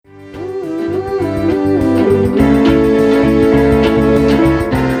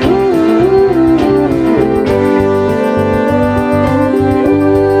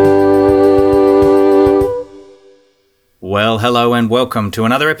hello and welcome to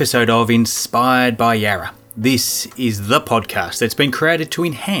another episode of Inspired by Yarra. This is the podcast that's been created to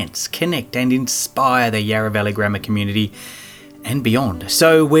enhance, connect and inspire the Yarra Valley Grammar community and beyond.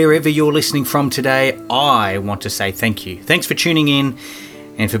 So wherever you're listening from today, I want to say thank you. Thanks for tuning in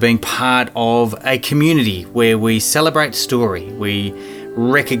and for being part of a community where we celebrate story, we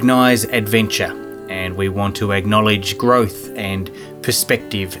recognise adventure, and we want to acknowledge growth and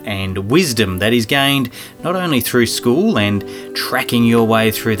perspective and wisdom that is gained not only through school and tracking your way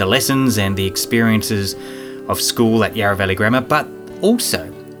through the lessons and the experiences of school at Yarra Valley Grammar, but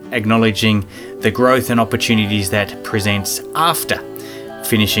also acknowledging the growth and opportunities that presents after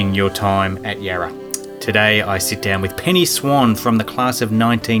finishing your time at Yarra. Today I sit down with Penny Swan from the class of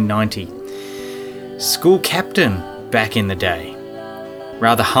 1990. School captain back in the day.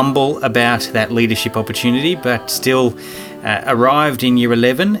 Rather humble about that leadership opportunity, but still arrived in Year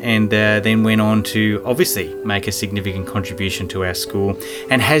 11 and then went on to obviously make a significant contribution to our school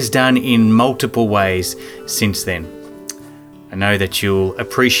and has done in multiple ways since then. I know that you'll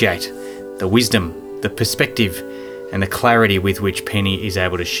appreciate the wisdom, the perspective and the clarity with which Penny is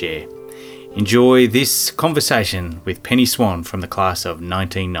able to share. Enjoy this conversation with Penny Swan from the class of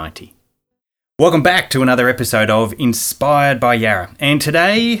 1990. Welcome back to another episode of Inspired by Yarra, and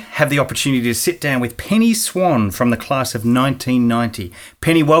today have the opportunity to sit down with Penny Swan from the class of 1990.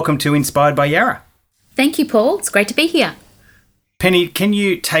 Penny, welcome to Inspired by Yarra. Thank you, Paul. It's great to be here. Penny, can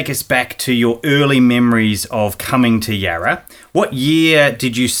you take us back to your early memories of coming to Yarra? What year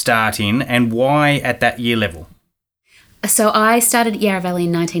did you start in and why at that year level? So I started at Yarra Valley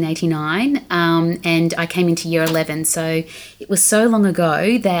in 1989 and I came into Year 11. So it was so long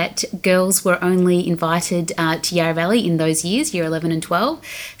ago that girls were only invited to Yarra Valley in those years, Year 11 and 12.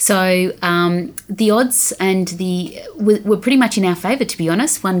 So the odds were pretty much in our favour, to be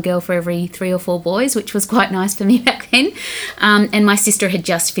honest. One girl for every 3 or 4 boys, which was quite nice for me back then. And my sister had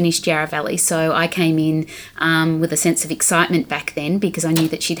just finished Yarra Valley. So I came in with a sense of excitement back then because I knew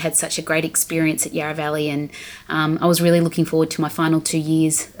that she'd had such a great experience at Yarra Valley, and I was really looking forward to my final 2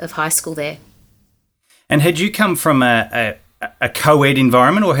 years of high school there. And had you come from a co-ed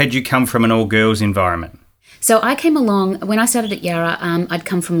environment or had you come from an all-girls environment? So I came along, when I started at Yarra, I'd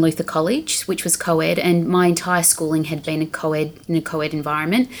come from Luther College, which was co-ed, and my entire schooling had been in a co-ed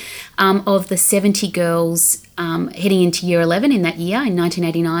environment. Of the 70 girls heading into Year 11 in that year, in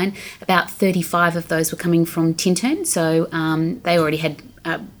 1989, about 35 of those were coming from Tintern, so they already had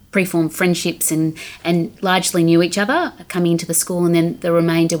preformed friendships and largely knew each other coming into the school, and then the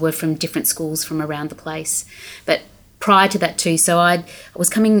remainder were from different schools from around the place. But prior to that too, so I was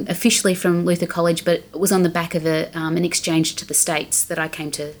coming officially from Luther College, but it was on the back of an exchange to the States that I came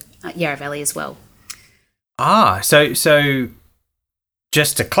to Yarra Valley as well. So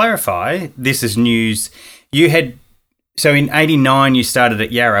just to clarify, this is news. So in 89 you started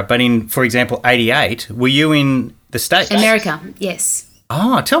at Yarra, but in, for example, 88, were you in the States? America, yes.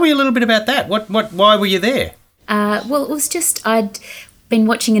 Tell me a little bit about that. Why were you there? Well, it was just I'd been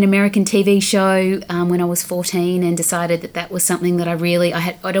watching an American TV show when I was 14 and decided that was something that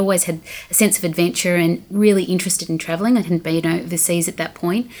I'd always had a sense of adventure and really interested in travelling. I hadn't been overseas at that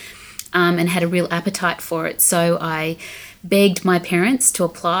point and had a real appetite for it. So I begged my parents to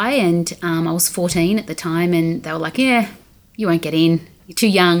apply, and I was 14 at the time, and they were like, yeah, you won't get in. You're too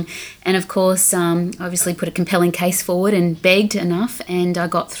young. And of course, obviously put a compelling case forward and begged enough, and I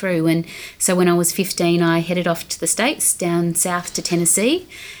got through. And so when I was 15, I headed off to the States, down south to Tennessee,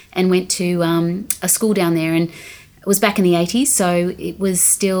 and went to a school down there. And it was back in the 80s, so it was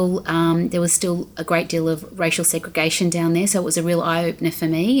still there was still a great deal of racial segregation down there. So it was a real eye-opener for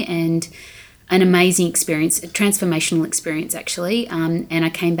me and an amazing experience, a transformational experience actually. And I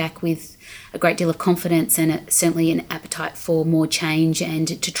came back with a great deal of confidence and certainly an appetite for more change and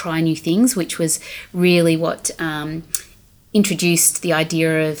to try new things, which was really what introduced the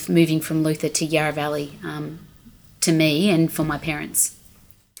idea of moving from Luther to Yarra Valley to me and for my parents.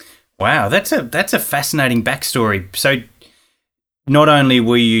 Wow, that's a fascinating backstory. So not only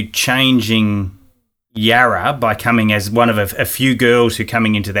were you changing Yarra by coming as one of a few girls who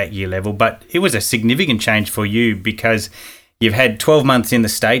coming into that year level, but it was a significant change for you because you've had 12 months in the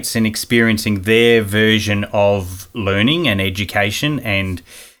States and experiencing their version of learning and education and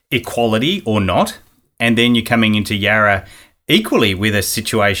equality or not, and then you're coming into Yarra equally with a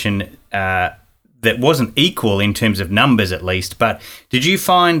situation that wasn't equal in terms of numbers at least. But did you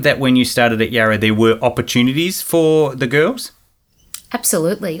find that when you started at Yarra there were opportunities for the girls?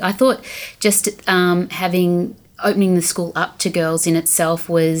 Absolutely. I thought just opening the school up to girls in itself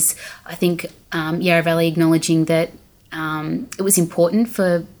was, I think, Yarra Valley acknowledging that it was important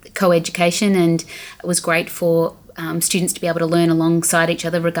for co-education, and it was great for students to be able to learn alongside each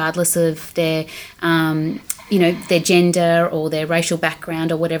other regardless of their their gender or their racial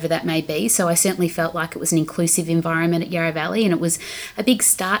background or whatever that may be. So I certainly felt like it was an inclusive environment at Yarra Valley, and it was a big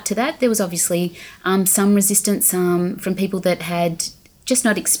start to that. There was obviously some resistance from people that had just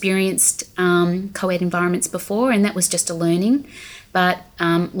not experienced co-ed environments before, and that was just a learning. But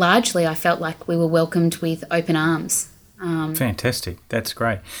largely I felt like we were welcomed with open arms. Fantastic. That's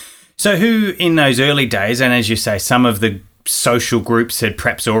great. So who in those early days, and as you say, some of the social groups had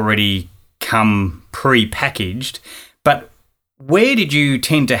perhaps already come pre-packaged, but where did you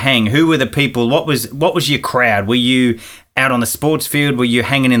tend to hang? Who were the people? What was your crowd? Were you out on the sports field? Were you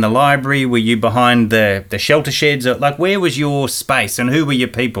hanging in the library? Were you behind the shelter sheds? Like, where was your space and who were your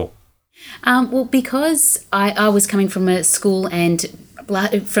people? Well, because I was coming from a school and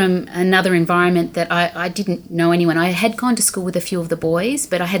from another environment that I didn't know anyone. I had gone to school with a few of the boys,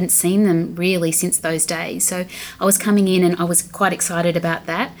 but I hadn't seen them really since those days. So I was coming in and I was quite excited about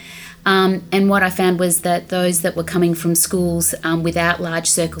that. And what I found was that those that were coming from schools without large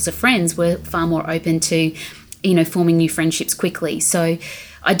circles of friends were far more open to, forming new friendships quickly. So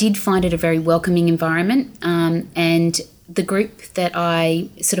I did find it a very welcoming environment. And the group that I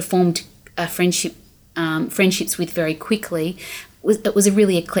sort of formed friendships with very quickly was a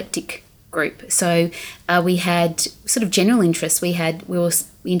really eclectic group. So we had sort of general interests. We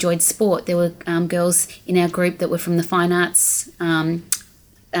enjoyed sport. There were girls in our group that were from the fine arts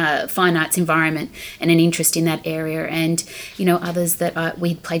environment and an interest in that area, and others that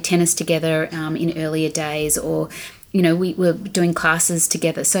we'd played tennis together in earlier days, or we were doing classes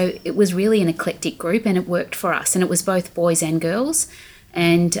together. So it was really an eclectic group, and it worked for us, and it was both boys and girls.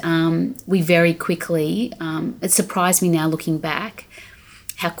 And we very quickly, it surprised me now looking back,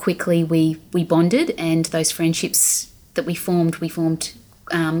 how quickly we bonded, and those friendships that we formed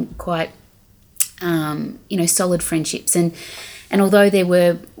quite, solid friendships. And although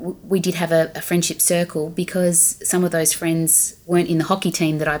we did have a friendship circle, because some of those friends weren't in the hockey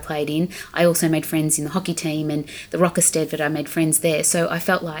team that I played in, I also made friends in the hockey team, and the Rockestead, I made friends there. So I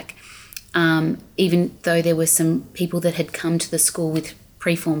felt like even though there were some people that had come to the school with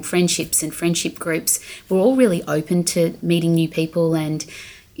preformed friendships and friendship groups, we're all really open to meeting new people, and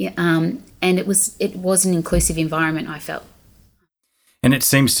it was an inclusive environment, I felt. And it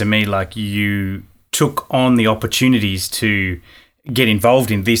seems to me like you took on the opportunities to get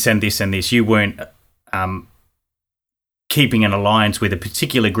involved in this and this and this. You weren't keeping an alliance with a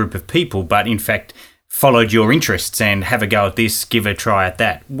particular group of people, but in fact followed your interests and have a go at this, give a try at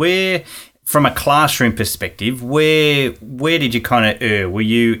that. Where, from a classroom perspective, where did you kind of err? Were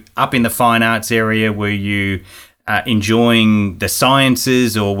you up in the fine arts area? Were you enjoying the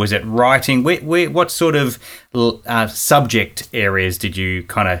sciences, or was it writing? What sort of subject areas did you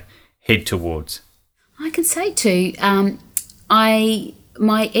kind of head towards? I can say too, my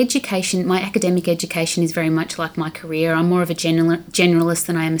academic education is very much like my career. I'm more of a generalist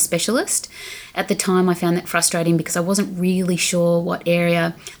than I am a specialist. At the time, I found that frustrating because I wasn't really sure what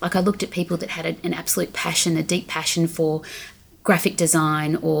area. Like, I looked at people that had an absolute passion, a deep passion for graphic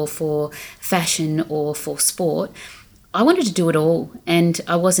design or for fashion or for sport. I wanted to do it all, and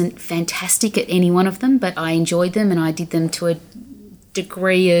I wasn't fantastic at any one of them, but I enjoyed them and I did them to a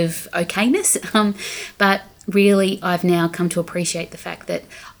degree of okayness. But really, I've now come to appreciate the fact that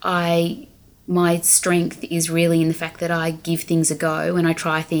my strength is really in the fact that I give things a go and I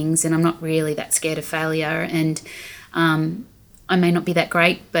try things, and I'm not really that scared of failure. And I may not be that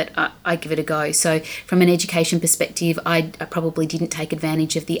great, but I give it a go. So from an education perspective, I probably didn't take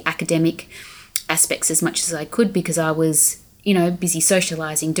advantage of the academic aspects as much as I could, because I was busy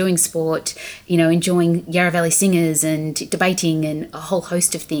socialising, doing sport, enjoying Yarra Valley Singers and debating and a whole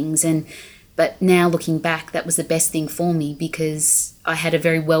host of things. But now looking back, that was the best thing for me, because I had a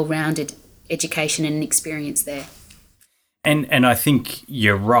very well-rounded education and experience there. And I think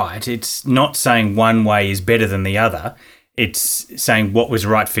you're right. It's not saying one way is better than the other. It's saying what was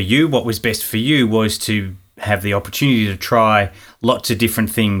right for you, what was best for you was to have the opportunity to try lots of different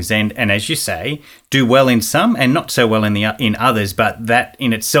things, and as you say, do well in some and not so well in others, but that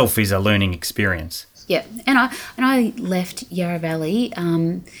in itself is a learning experience. Yeah, and I left Yarra Valley,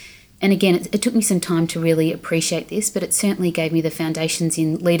 and again, it took me some time to really appreciate this, but it certainly gave me the foundations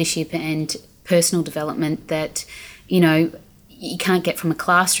in leadership and personal development that, you can't get from a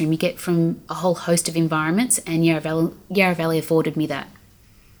classroom. You get from a whole host of environments, and Yarra Valley afforded me that.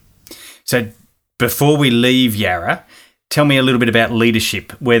 So before we leave Yarra, tell me a little bit about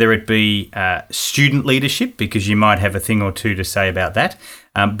leadership, whether it be student leadership, because you might have a thing or two to say about that,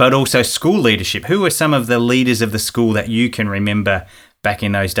 but also school leadership. Who are some of the leaders of the school that you can remember back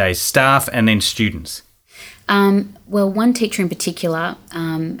in those days, staff and then students? Well, one teacher in particular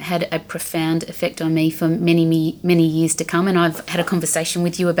had a profound effect on me for many years to come, and I've had a conversation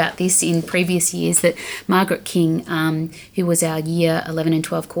with you about this in previous years, that Margaret King, who was our year 11 and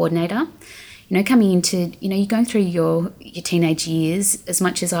 12 coordinator, coming into, you're going through your teenage years. As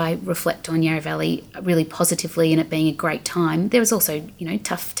much as I reflect on Yarra Valley really positively and it being a great time, there was also,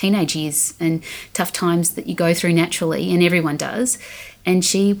 tough teenage years and tough times that you go through naturally, and everyone does. And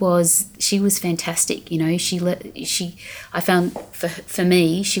she was fantastic. I found for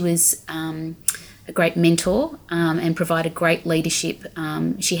me, she was a great mentor and provided great leadership.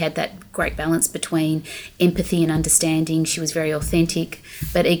 She had that great balance between empathy and understanding. She was very authentic,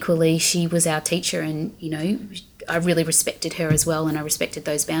 but equally she was our teacher, and I really respected her as well, and I respected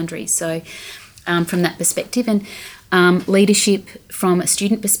those boundaries. So from that perspective, and leadership from a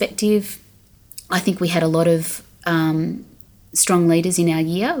student perspective, I think we had a lot of strong leaders in our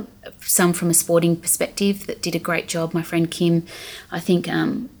year, some from a sporting perspective that did a great job. My friend Kim, I think,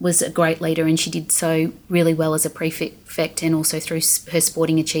 was a great leader, and she did so really well as a prefect and also through her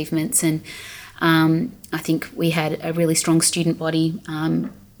sporting achievements. And I think we had a really strong student body,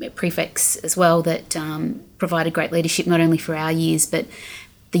 prefects as well, that provided great leadership not only for our years but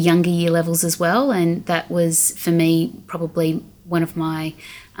the younger year levels as well. And that was, for me, probably one of my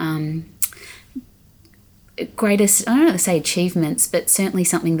greatest, I don't know to say achievements, but certainly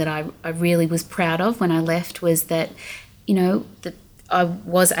something that I really was proud of when I left, was that, that I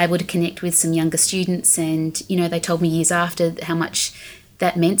was able to connect with some younger students, and, they told me years after how much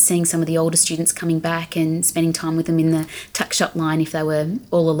that meant, seeing some of the older students coming back and spending time with them in the tuck shop line if they were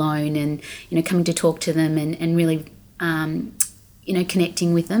all alone, and, coming to talk to them and really,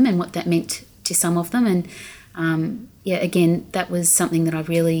 connecting with them and what that meant to some of them. And, again, that was something that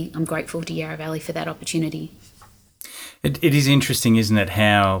I'm grateful to Yarra Valley for that opportunity. It is interesting, isn't it,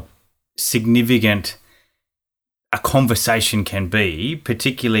 how significant a conversation can be,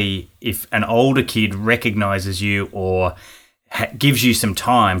 particularly if an older kid recognises you or gives you some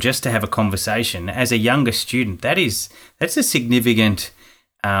time just to have a conversation. As a younger student, that's a significant,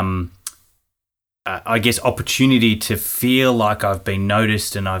 opportunity to feel like I've been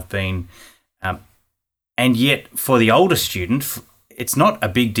noticed and I've been. And yet, for the older student, it's not a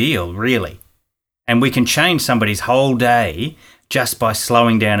big deal, really. And we can change somebody's whole day just by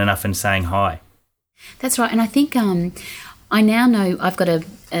slowing down enough and saying hi. That's right. And I think I now know, I've got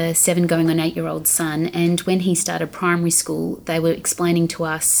a 7 going on 8-year-old son, and when he started primary school, they were explaining to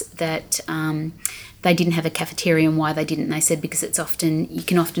us that they didn't have a cafeteria, and why they didn't. They said because you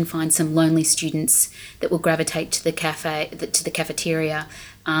can often find some lonely students that will gravitate to the cafeteria,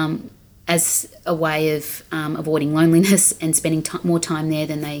 as a way of avoiding loneliness and spending more time there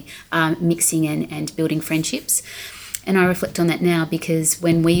than they are mixing and building friendships. And I reflect on that now, because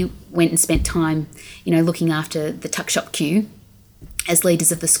when we went and spent time, looking after the tuck shop queue as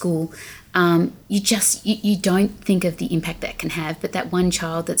leaders of the school, you don't think of the impact that can have. But that one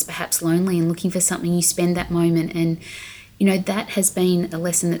child that's perhaps lonely and looking for something, you spend that moment, and that has been a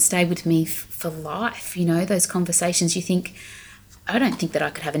lesson that stayed with me for life. Those conversations, you think, I don't think that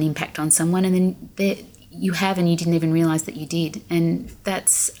I could have an impact on someone, and then you have, and you didn't even realise that you did, and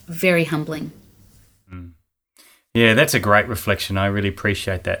that's very humbling. Yeah, that's a great reflection. I really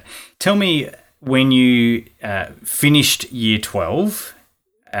appreciate that. Tell me, when you finished year 12,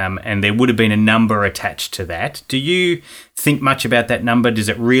 and there would have been a number attached to that, do you think much about that number? Does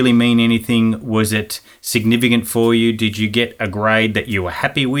it really mean anything? Was it significant for you? Did you get a grade that you were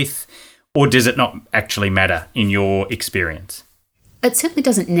happy with, or does it not actually matter in your experience? It certainly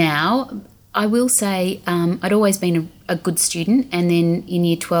doesn't now. I will say I'd always been a good student, and then in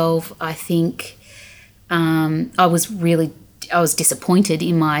year 12, I think I was disappointed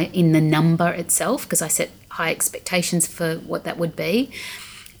in the number itself, because I set high expectations for what that would be.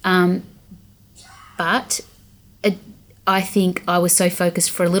 But I think I was so focused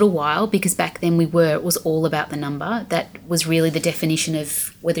for a little while, because back then it was all about the number. That was really the definition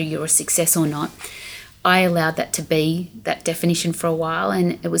of whether you're a success or not. I allowed that to be that definition for a while,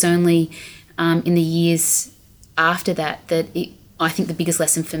 and it was only in the years after that I think the biggest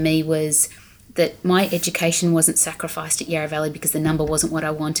lesson for me was that my education wasn't sacrificed at Yarra Valley because the number wasn't what I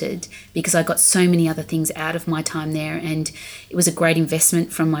wanted, because I got so many other things out of my time there, and it was a great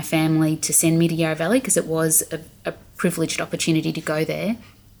investment from my family to send me to Yarra Valley, because it was a privileged opportunity to go there.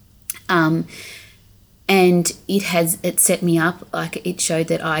 And it set me up, like it showed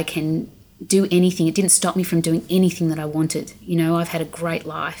that I can do anything. It didn't stop me from doing anything that I wanted. I've had a great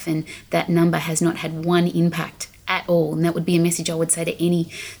life, and that number has not had one impact at all. And that would be a message I would say to any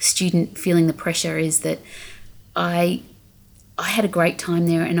student feeling the pressure, is that I I had a great time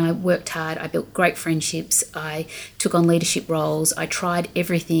there, and I worked hard. I built great friendships. I took on leadership roles. I tried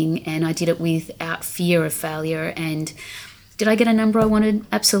everything, and I did it without fear of failure. And did I get a number I wanted?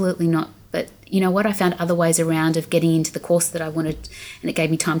 Absolutely not. But you know what? I found other ways around of getting into the course that I wanted, and it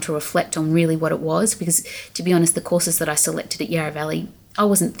gave me time to reflect on really what it was. Because to be honest, the courses that I selected at Yarra Valley, I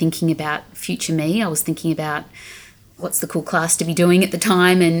wasn't thinking about future me. I was thinking about what's the cool class to be doing at the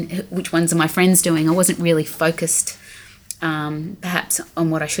time and which ones are my friends doing. I wasn't really focused perhaps on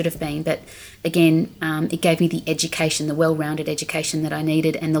what I should have been. But again, it gave me the education, the well-rounded education that I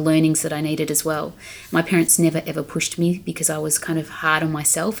needed, and the learnings that I needed as well. My parents never ever pushed me because I was kind of hard on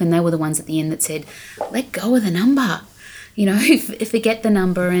myself, and they were the ones at the end that said, let go of the number. You know, forget the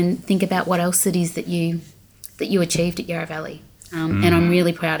number and think about what else it is that you achieved at Yarra Valley. And I'm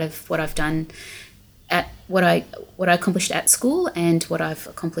really proud of what I've done at what I accomplished at school and what I've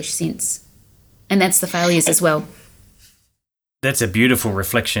accomplished since. And that's the failures as well. That's a beautiful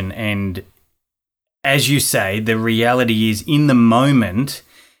reflection. And as you say, the reality is in the moment,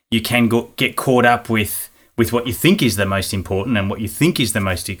 you can get caught up with what you think is the most important and what you think is the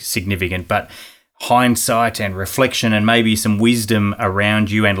most significant. But hindsight and reflection and maybe some wisdom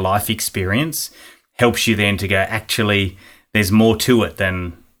around you and life experience helps you then to go, actually, there's more to it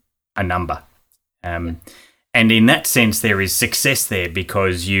than a number. And in that sense, there is success there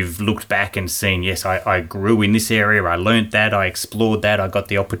because you've looked back and seen, yes, I grew in this area, I learnt that, I explored that, I got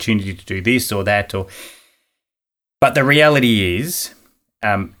the opportunity to do this or that. But the reality is,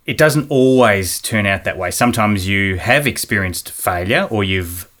 it doesn't always turn out that way. Sometimes you have experienced failure or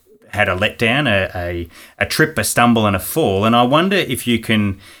you've had a letdown, a trip, a stumble and a fall. And I wonder if you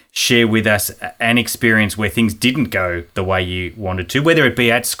can share with us an experience where things didn't go the way you wanted to, whether it be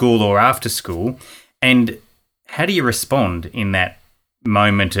at school or after school, and how do you respond in that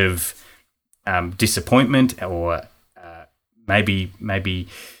moment of disappointment or maybe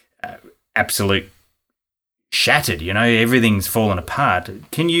absolute shattered, you know, everything's fallen apart.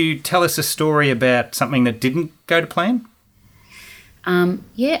 Can you tell us a story about something that didn't go to plan?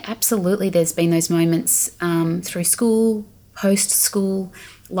 Yeah, absolutely. There's been those moments through school, post-school.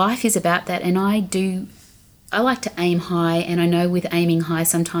 Life is about that, and I like to aim high, and I know with aiming high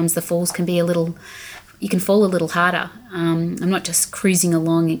sometimes the falls can be you can fall a little harder. I'm not just cruising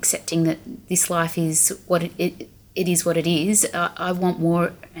along accepting that this life is what it is what it is. I want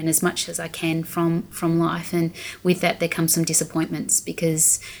more and as much as I can from life, and with that there comes some disappointments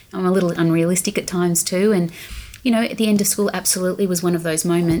because I'm a little unrealistic at times too. And you know, at the end of school absolutely was one of those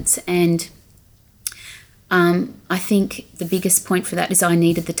moments, and I think the biggest point for that is I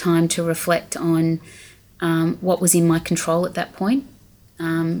needed the time to reflect on what was in my control at that point.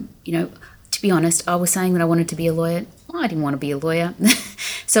 You know, to be honest, I was saying that I wanted to be a lawyer. Well, I didn't want to be a lawyer.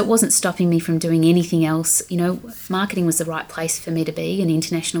 So it wasn't stopping me from doing anything else. You know, marketing was the right place for me to be, and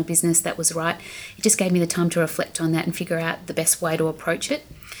international business, that was right. It just gave me the time to reflect on that and figure out the best way to approach it.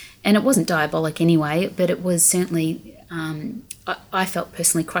 And it wasn't diabolic anyway, but it was certainly, I felt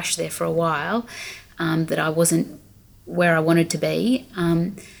personally crushed there for a while, that I wasn't where I wanted to be.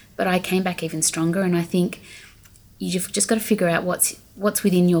 But I came back even stronger, and I think you've just got to figure out what's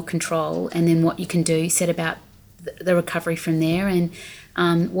within your control, and then what you can do, set about the recovery from there. And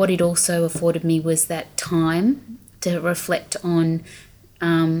what it also afforded me was that time to reflect on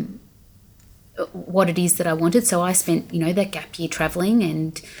what it is that I wanted. So I spent, you know, that gap year travelling,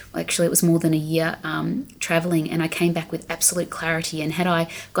 and actually it was more than a year travelling, and I came back with absolute clarity. And had I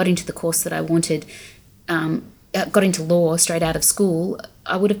got into the course that I wanted, got into law straight out of school,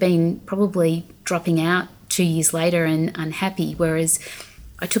 I would have been probably dropping out 2 years later and unhappy, whereas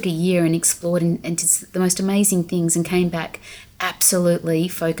I took a year and explored and did the most amazing things and came back absolutely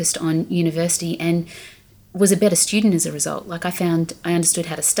focused on university and was a better student as a result. Like I understood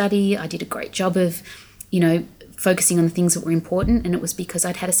how to study. I did a great job of, you know, focusing on the things that were important, and it was because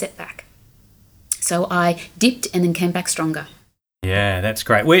I'd had a setback. So I dipped and then came back stronger. Yeah, that's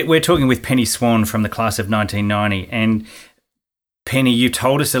great. We're talking with Penny Swan from the class of 1990. And Penny, you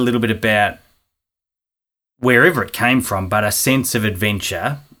told us a little bit about wherever it came from, but a sense of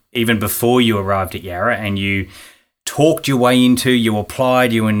adventure even before you arrived at Yarra, and you talked your way into, you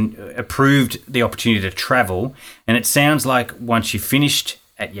applied, you approved the opportunity to travel. And it sounds like once you finished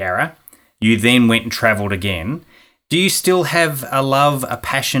at Yarra, you then went and travelled again. Do you still have a love, a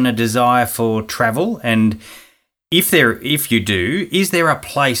passion, a desire for travel? And if you do, is there a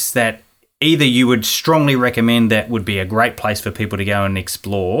place that either you would strongly recommend that would be a great place for people to go and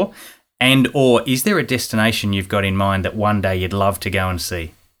explore, or is there a destination you've got in mind that one day you'd love to go and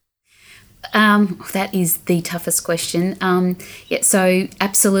see? That is the toughest question. So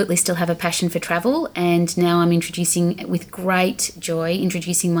absolutely still have a passion for travel, and now I'm with great joy,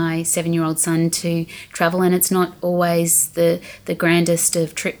 introducing my 7-year-old son to travel, and it's not always the grandest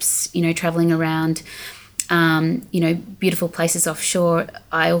of trips, travelling around, beautiful places offshore.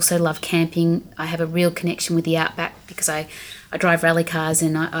 I also love camping. I have a real connection with the outback because I drive rally cars,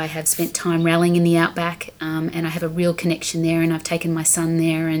 and I have spent time rallying in the outback, and I have a real connection there, and I've taken my son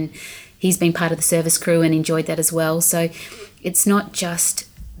there, and he's been part of the service crew and enjoyed that as well. So it's not just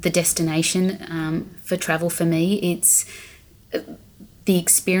the destination for travel for me, it's the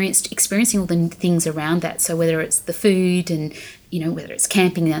experiencing all the things around that. So whether it's the food and, whether it's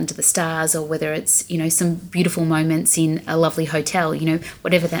camping under the stars, or whether it's, some beautiful moments in a lovely hotel,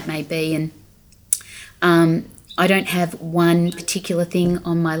 whatever that may be. And I don't have one particular thing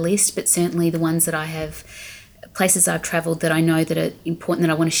on my list, but certainly the ones that I have, places I've travelled that I know that are important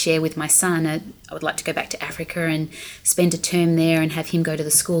that I want to share with my son. I would like to go back to Africa and spend a term there and have him go to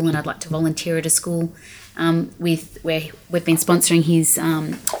the school, and I'd like to volunteer at a school where we've been sponsoring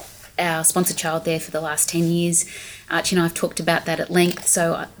our sponsored child there for the last 10 years. Archie and I have talked about that at length,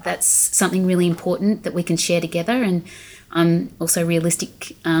 so that's something really important that we can share together. And I'm also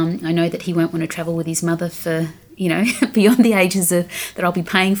realistic. I know that he won't want to travel with his mother for, beyond the ages that I'll be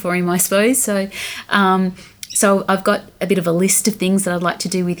paying for him, I suppose. So I've got a bit of a list of things that I'd like to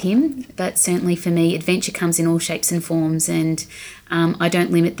do with him, but certainly for me, adventure comes in all shapes and forms, and I don't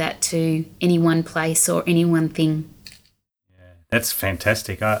limit that to any one place or any one thing. Yeah, that's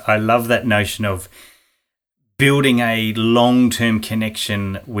fantastic. I love that notion of building a long-term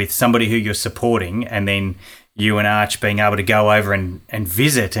connection with somebody who you're supporting, and then you and Arch being able to go over and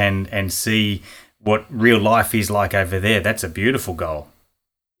visit and see what real life is like over there. That's a beautiful goal.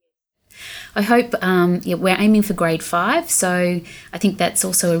 I hope, we're aiming for grade 5, so I think that's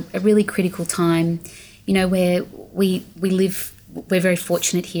also a really critical time, where we live. We're very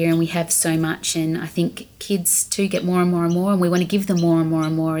fortunate here, and we have so much, and I think kids too get more and more and more, and we want to give them more and more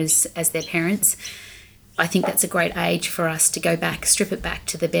and more as their parents. I think that's a great age for us to go back, strip it back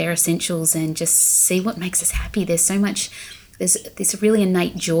to the bare essentials, and just see what makes us happy. There's so much, there's a really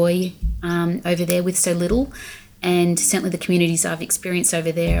innate joy over there with so little. And certainly the communities I've experienced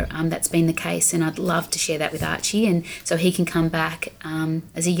over there, that's been the case, and I'd love to share that with Archie, and so he can come back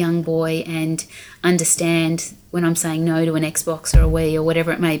as a young boy and understand when I'm saying no to an Xbox or a Wii or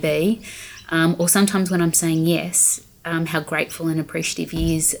whatever it may be, or sometimes when I'm saying yes, how grateful and appreciative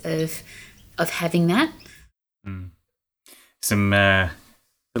he is of having that. Some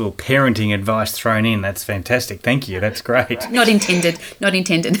little parenting advice thrown in. That's fantastic. Thank you. That's great. Not intended.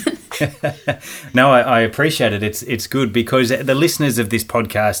 No, I appreciate it. It's good because the listeners of this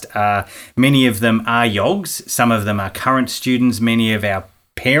podcast many of them are YOGs. Some of them are current students. Many of our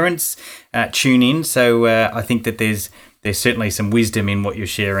parents tune in. So I think that there's certainly some wisdom in what you're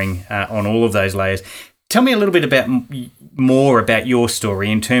sharing on all of those layers. Tell me a little bit more about your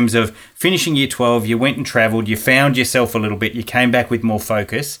story in terms of finishing year 12. You went and travelled. You found yourself a little bit. You came back with more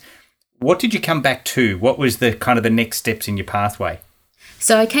focus. What did you come back to? What was the kind of the next steps in your pathway?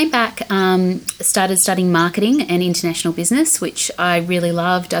 So I came back, started studying marketing and international business, which I really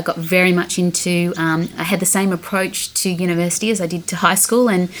loved. I got very much into, I had the same approach to university as I did to high school,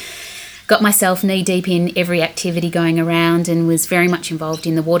 and got myself knee deep in every activity going around, and was very much involved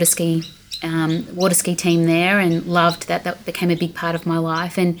in the water ski team there, and loved that. That became a big part of my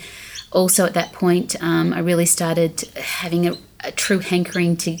life. And also at that point, I really started having a true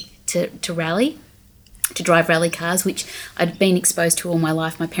hankering to rally, to drive rally cars, which I'd been exposed to all my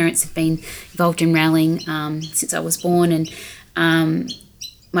life. My parents have been involved in rallying since I was born, and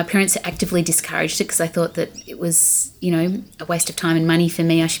my parents actively discouraged it because I thought that it was, a waste of time and money for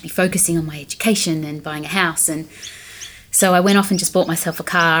me. I should be focusing on my education and buying a house. And so I went off and just bought myself a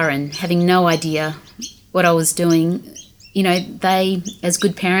car, and having no idea what I was doing, they, as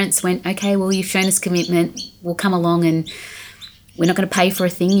good parents, went, okay, well, you've shown us commitment. We'll come along, and we're not going to pay for a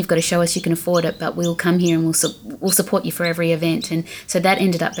thing. You've got to show us you can afford it, but we'll come here and we'll support you for every event. And so that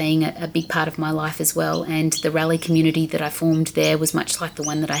ended up being a big part of my life as well. And the rally community that I formed there was much like the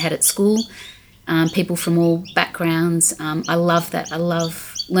one that I had at school. People from all backgrounds. I love that. I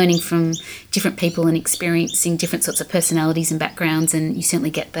love learning from different people and experiencing different sorts of personalities and backgrounds, and you certainly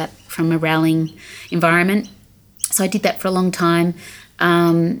get that from a rallying environment. So I did that for a long time.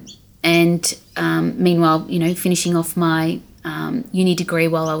 Meanwhile, finishing off my uni degree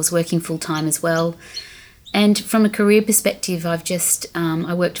while I was working full-time as well. And from a career perspective, I've just,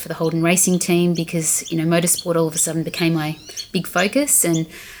 I worked for the Holden Racing team because, motorsport all of a sudden became my big focus, and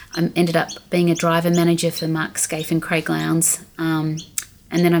I ended up being a driver manager for Mark Scaife and Craig Lowndes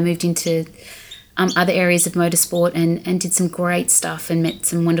And then I moved into other areas of motorsport and did some great stuff and met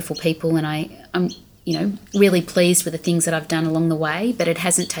some wonderful people. And I'm really pleased with the things that I've done along the way, but it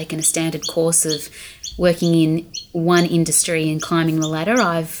hasn't taken a standard course of working in one industry and climbing the ladder.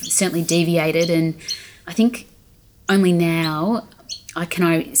 I've certainly deviated, and I think only now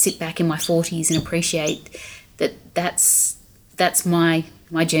I sit back in my 40s and appreciate that's my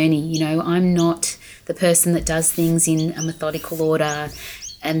journey. I'm not the person that does things in a methodical order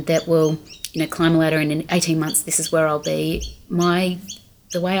and that will climb a ladder and in 18 months this is where I'll be.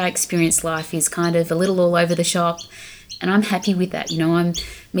 The way I experience life is kind of a little all over the shop, and I'm happy with that. I'm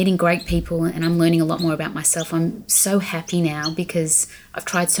meeting great people and I'm learning a lot more about myself. I'm so happy now because I've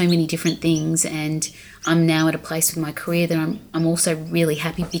tried so many different things, and I'm now at a place with my career that I'm also really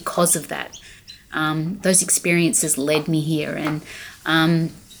happy because of that. Those experiences led me here, and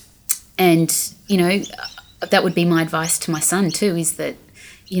that would be my advice to my son too, is that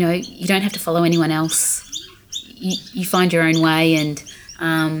you don't have to follow anyone else. You find your own way, and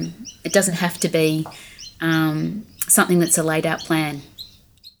it doesn't have to be something that's a laid out plan.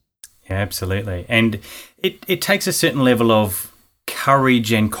 Yeah, absolutely. And it takes a certain level of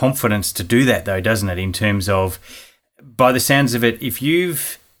courage and confidence to do that, though, doesn't it? In terms of, by the sounds of it, if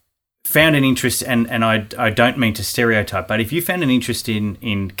you've found an interest, and I don't mean to stereotype, but if you found an interest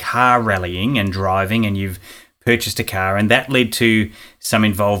in car rallying and driving, and you've purchased a car and that led to some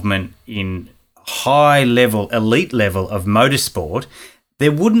involvement in high level, elite level of motorsport,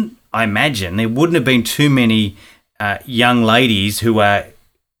 I imagine there wouldn't have been too many young ladies who are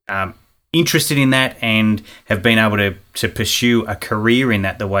interested in that and have been able to pursue a career in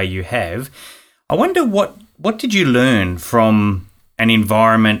that the way you have. I wonder what did you learn from an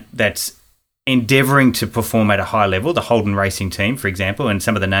environment that's endeavouring to perform at a high level, the Holden Racing team, for example, and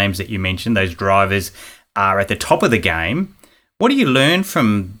some of the names that you mentioned, those drivers are at the top of the game. What do you learn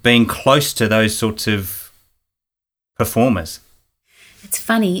from being close to those sorts of performers? It's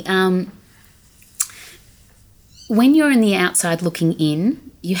funny. When you're in the outside looking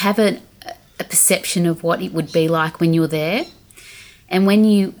in, you have a perception of what it would be like when you're there. And when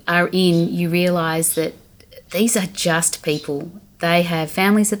you are in, you realise that these are just people. They have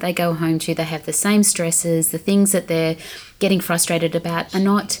families that they go home to. They have the same stresses. The things that they're getting frustrated about are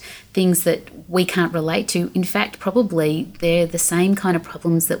not things that we can't relate to. In fact, probably they're the same kind of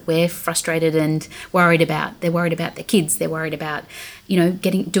problems that we're frustrated and worried about. They're worried about their kids. They're worried about,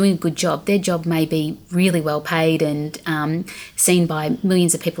 doing a good job. Their job may be really well paid and seen by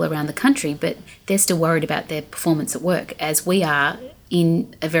millions of people around the country, but they're still worried about their performance at work, as we are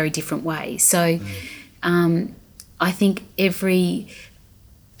in a very different way. So I think every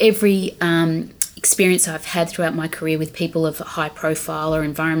experience I've had throughout my career with people of high profile or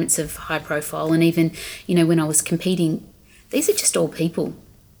environments of high profile, and even, when I was competing, these are just all people.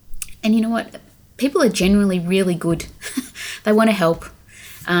 And you know what? People are generally really good. They want to help.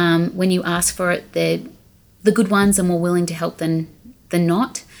 When you ask for it, the good ones are more willing to help than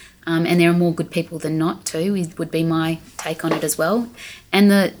not. And there are more good people than not too, would be my take on it as well.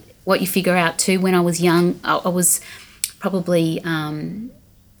 And what you figure out too, when I was young, I was probably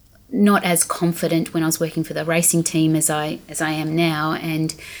not as confident when I was working for the racing team as I am now.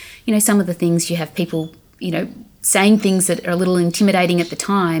 And, some of the things, you have people, saying things that are a little intimidating at the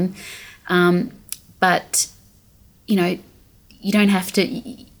time. But, you don't have to,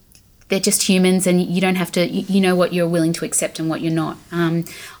 they're just humans, and you don't have to, you know what you're willing to accept and what you're not.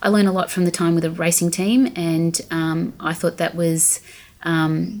 I learned a lot from the time with the racing team, and I thought that was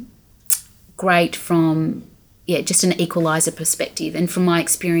great from, just an equaliser perspective. And from my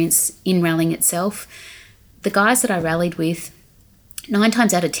experience in rallying itself, the guys that I rallied with, 9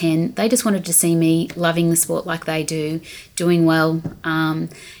 times out of 10, they just wanted to see me loving the sport like they do, doing well.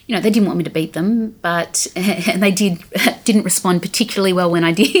 They didn't want me to beat them, but and they didn't respond particularly well when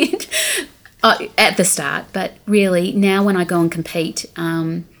I did at the start. But really, now when I go and compete,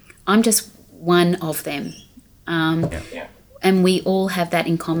 I'm just one of them. And we all have that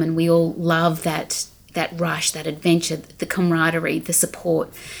in common. We all love that rush, that adventure, the camaraderie, the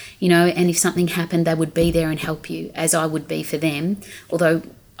support, and if something happened, they would be there and help you, as I would be for them, although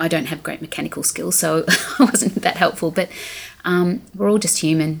I don't have great mechanical skills, so I wasn't that helpful, but we're all just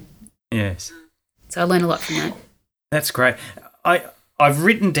human. Yes. So I learn a lot from that. That's great. I've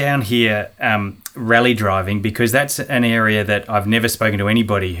written down here rally driving, because that's an area that I've never spoken to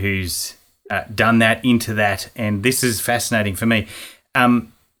anybody who's done that, into that, and this is fascinating for me. Are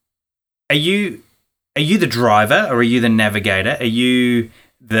you the driver, or are you the navigator? Are you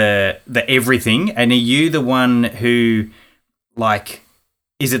the everything? And are you the one who,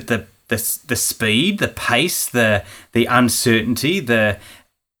 is it the speed, the pace, the uncertainty,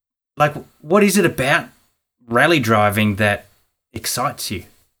 like, what is it about rally driving that excites you?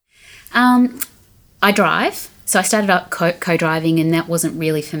 I drive. So I started out co-driving, and that wasn't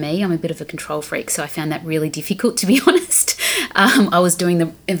really for me. I'm a bit of a control freak, so I found that really difficult, to be honest. I was doing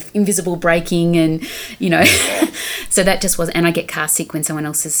the invisible braking and, so that just wasn't, and I get car sick when someone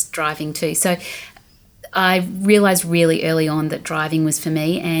else is driving too. So I realised really early on that driving was for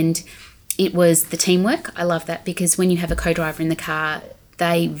me, and it was the teamwork. I love that, because when you have a co-driver in the car,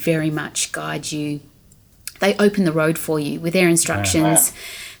 they very much guide you. They open the road for you with their instructions. Wow.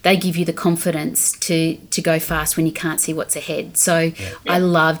 They give you the confidence to go fast when you can't see what's ahead. So I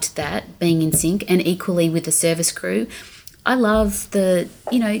loved that, being in sync. And equally with the service crew, I love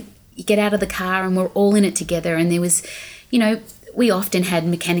you get out of the car and we're all in it together. And there was, we often had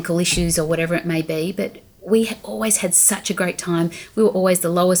mechanical issues or whatever it may be, but we always had such a great time. We were always the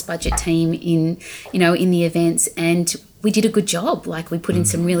lowest budget team in the events, and we did a good job. Like, we put in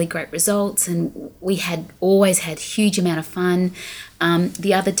some really great results, and we had always had huge amount of fun.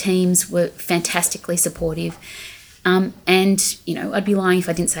 The other teams were fantastically supportive. And, I'd be lying if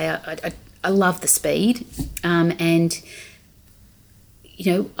I didn't say I love the speed. And,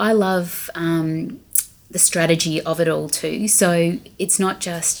 I love the strategy of it all too. So it's not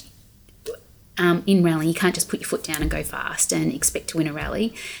just in rallying, you can't just put your foot down and go fast and expect to win a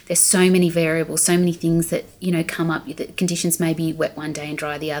rally. There's so many variables, so many things that, come up. The conditions may be wet one day and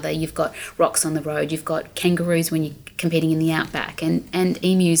dry the other. You've got rocks on the road. You've got kangaroos when you're competing in the outback, and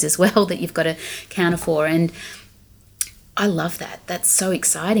emus as well that you've got to counter for. And I love that. That's so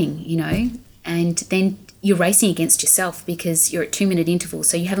exciting, And then you're racing against yourself, because you're at 2-minute intervals,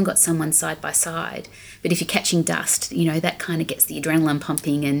 so you haven't got someone side by side. But if you're catching dust, that kind of gets the adrenaline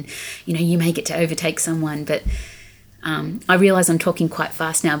pumping, and, you may get to overtake someone. But I realise I'm talking quite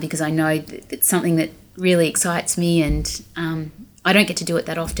fast now, because I know that it's something that really excites me, and I don't get to do it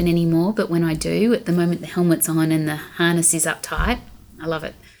that often anymore. But when I do, at the moment the helmet's on and the harness is up tight, I love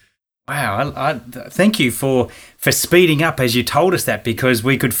it. Wow, I thank you for speeding up as you told us that, because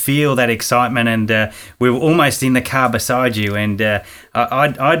we could feel that excitement, and we were almost in the car beside you. And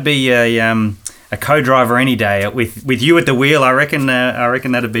I'd be a co-driver any day with you at the wheel. I reckon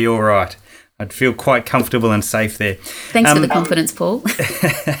that'd be all right. I'd feel quite comfortable and safe there. Thanks for the confidence, Paul.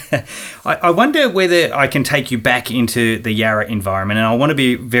 I wonder whether I can take you back into the Yarra environment, and I want to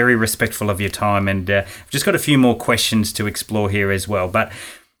be very respectful of your time. And I've just got a few more questions to explore here as well. But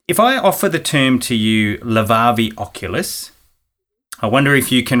if I offer the term to you, Levavi Oculus, I wonder if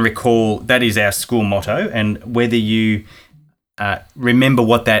you can recall that is our school motto, and whether you remember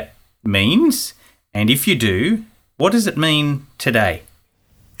what that means. And if you do, what does it mean today?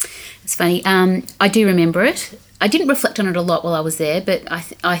 It's funny. I do remember it. I didn't reflect on it a lot while I was there, but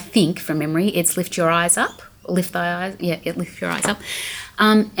I think from memory it's lift your eyes up. Lift thy eyes. Yeah, lift your eyes up.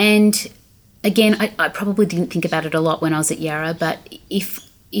 And again, I probably didn't think about it a lot when I was at Yarra, but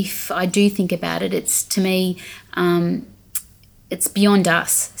if I do think about it, it's, to me, it's beyond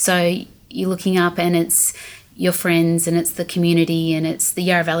us. So you're looking up, and it's your friends, and it's the community, and it's the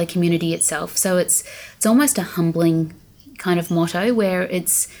Yarra Valley community itself. So it's almost a humbling kind of motto, where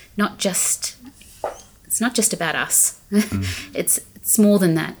it's not just about us. It's more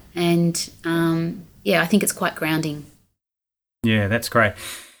than that. And I think it's quite grounding. Yeah, that's great.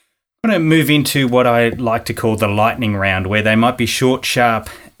 I'm going to move into what I like to call the lightning round, where they might be short, sharp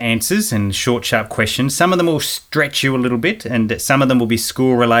answers and short, sharp questions. Some of them will stretch you a little bit, and some of them will be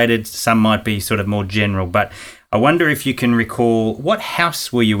school-related. Some might be sort of more general. But I wonder if you can recall, what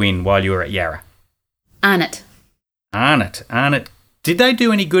house were you in while you were at Yarra? Arnott. Did they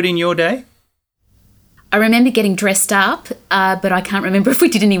do any good in your day? I remember getting dressed up, but I can't remember if we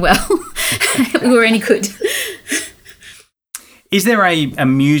did any well. We were any good. Is there a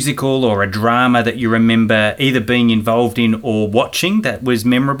musical or a drama that you remember either being involved in or watching that was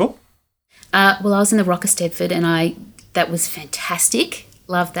memorable? Well, I was in the Rock of Stedford, and that was fantastic.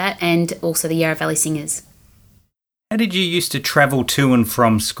 Loved that. And also the Yarra Valley Singers. How did you used to travel to and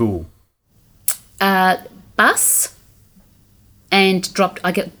from school? Bus, and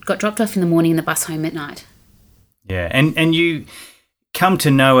I got dropped off in the morning and the bus home at night. Yeah, and you come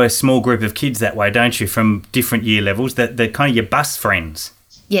to know a small group of kids that way, don't you, from different year levels, that they're kind of your bus friends.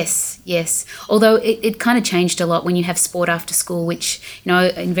 Yes. Although it kind of changed a lot when you have sport after school, which,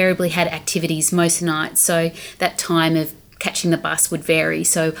 invariably had activities most nights. So that time of catching the bus would vary.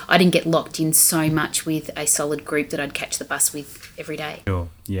 So I didn't get locked in so much with a solid group that I'd catch the bus with every day. Sure,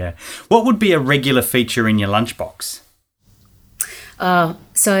 yeah. What would be a regular feature in your lunchbox?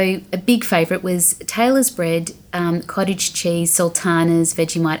 So a big favourite was Taylor's bread, cottage cheese, sultanas,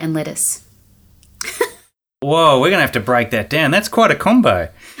 Vegemite and lettuce. Whoa, we're going to have to break that down. That's quite a combo.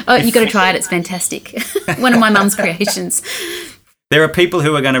 Oh, you've got to try it. It's fantastic. One of my mum's creations. There are people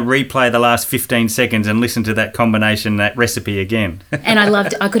who are going to replay the last 15 seconds and listen to that combination, that recipe again. And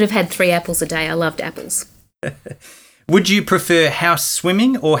I could have had 3 apples a day. I loved apples. Would you prefer house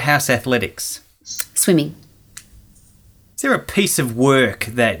swimming or house athletics? Swimming. Is there a piece of work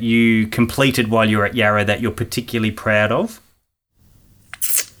that you completed while you were at Yarra that you're particularly proud of?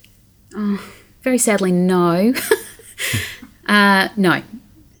 Oh, very sadly, no. No.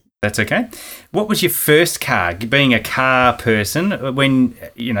 That's okay. What was your first car? Being a car person, when,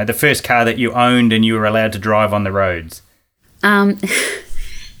 you know, the first car that you owned and you were allowed to drive on the roads?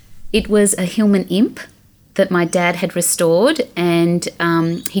 It was a Hillman Imp that my dad had restored, and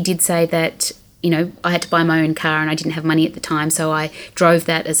he did say that, you know, I had to buy my own car and I didn't have money at the time, so I drove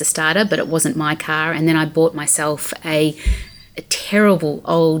that as a starter, but it wasn't my car. And then I bought myself a terrible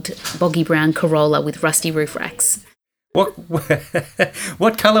old boggy brown Corolla with rusty roof racks.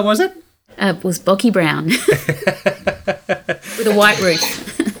 What colour was it? It was boggy brown with a white roof.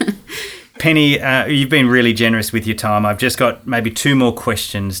 Penny, you've been really generous with your time. I've just got maybe 2 more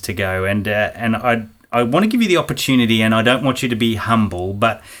questions to go, and I want to give you the opportunity, and I don't want you to be humble,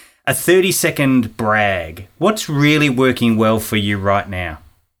 but a 30-second brag. What's really working well for you right now?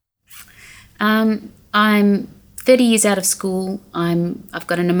 I'm 30 years out of school. I've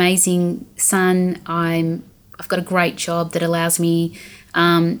got an amazing son. I've got a great job that allows me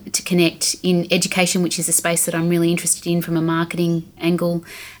to connect in education, which is a space that I'm really interested in from a marketing angle,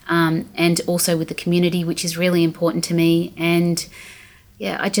 and also with the community, which is really important to me. And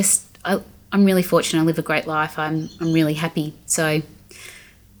yeah, I'm really fortunate. I live a great life. I'm really happy. So,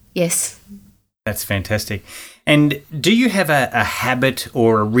 yes. That's fantastic. And do you have a habit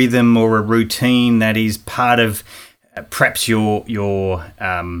or a rhythm or a routine that is part of perhaps your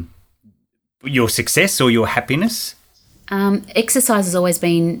success or your happiness? Exercise has always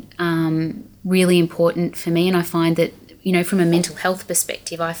been really important for me, and I find that, you know, from a mental health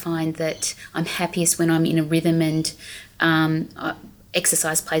perspective, I find that I'm happiest when I'm in a rhythm, and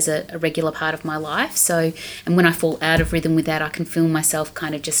exercise plays a regular part of my life. So, and when I fall out of rhythm with that, I can feel myself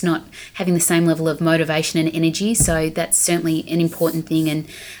kind of just not having the same level of motivation and energy. So that's certainly an important thing.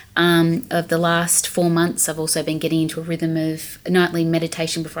 And of the last 4 months, I've also been getting into a rhythm of nightly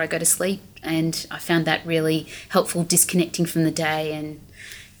meditation before I go to sleep. And I found that really helpful, disconnecting from the day and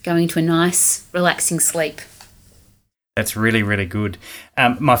going into a nice, relaxing sleep. That's really, really good.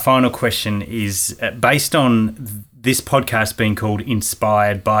 My final question is based on this podcast being called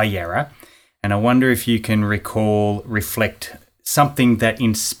Inspired by Yarra, and I wonder if you can reflect something that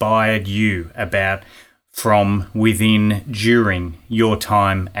inspired you about from within during your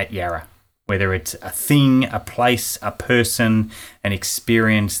time at Yarra, whether it's a thing, a place, a person, an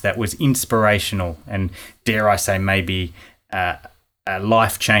experience that was inspirational and, dare I say, maybe a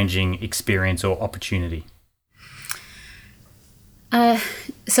life-changing experience or opportunity.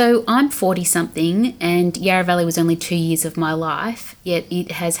 So I'm 40-something, and Yarra Valley was only 2 years of my life, yet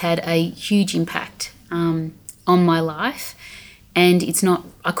it has had a huge impact on my life. And it's not,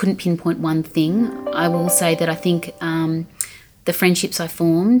 I couldn't pinpoint one thing. I will say that I think the friendships I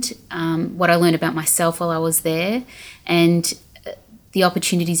formed, what I learned about myself while I was there, and the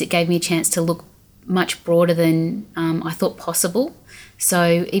opportunities it gave me a chance to look much broader than I thought possible.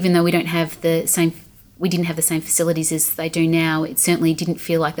 So even though we didn't have the same facilities as they do now, it certainly didn't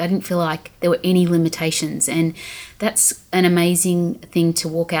feel like there were any limitations. And that's an amazing thing to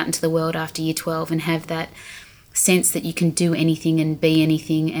walk out into the world after year 12 and have that sense that you can do anything and be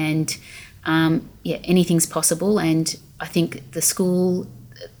anything, and anything's possible. And I think the school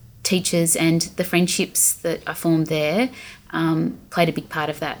teachers and the friendships that I formed there played a big part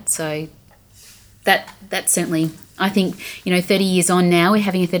of that. So that's certainly, I think, 30 years on now, we're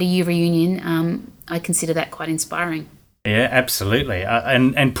having a 30-year reunion. I consider that quite inspiring. Yeah, absolutely.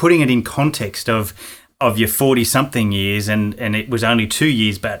 And putting it in context of your 40-something years, and it was only 2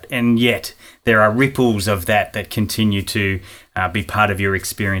 years, and yet there are ripples of that continue to be part of your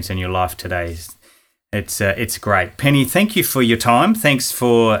experience in your life today. It's great. Penny, thank you for your time. Thanks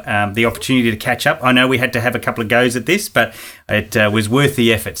for the opportunity to catch up. I know we had to have a couple of goes at this, but it was worth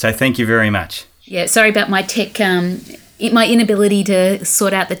the effort. So thank you very much. Yeah, sorry about my tech, my inability to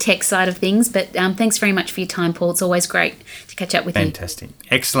sort out the tech side of things, but thanks very much for your time, Paul. It's always great to catch up with you. Fantastic.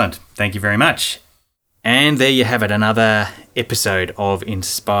 Excellent. Thank you very much. And there you have it, another episode of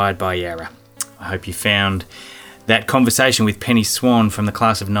Inspired by Yarra. I hope you found that conversation with Penny Swan from the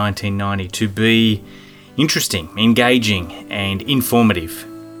class of 1990 to be interesting, engaging, and informative.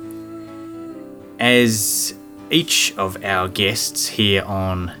 As each of our guests here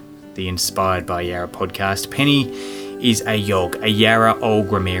on the Inspired by Yarra podcast, Penny is a Yog, a Yarra Old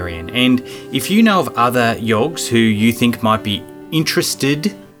Grammarian. And if you know of other Yogs who you think might be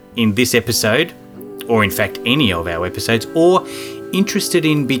interested in this episode, or in fact any of our episodes, or interested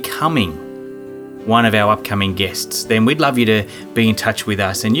in becoming one of our upcoming guests, then we'd love you to be in touch with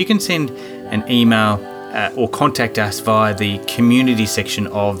us. And you can send an email or contact us via the community section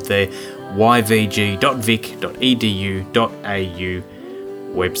of the yvg.vic.edu.au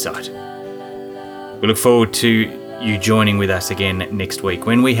website. We look forward to you joining with us again next week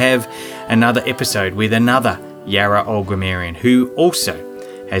when we have another episode with another Yarra Old Grammarian who also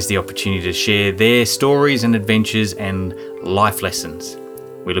has the opportunity to share their stories and adventures and life lessons.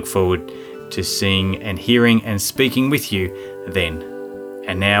 We look forward to seeing and hearing and speaking with you then.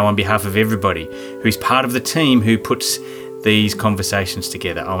 And now, on behalf of everybody who's part of the team who puts these conversations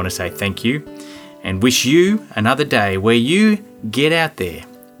together, I want to say thank you and wish you another day where you get out there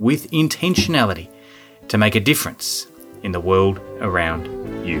with intentionality to make a difference in the world around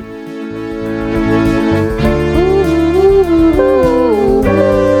you.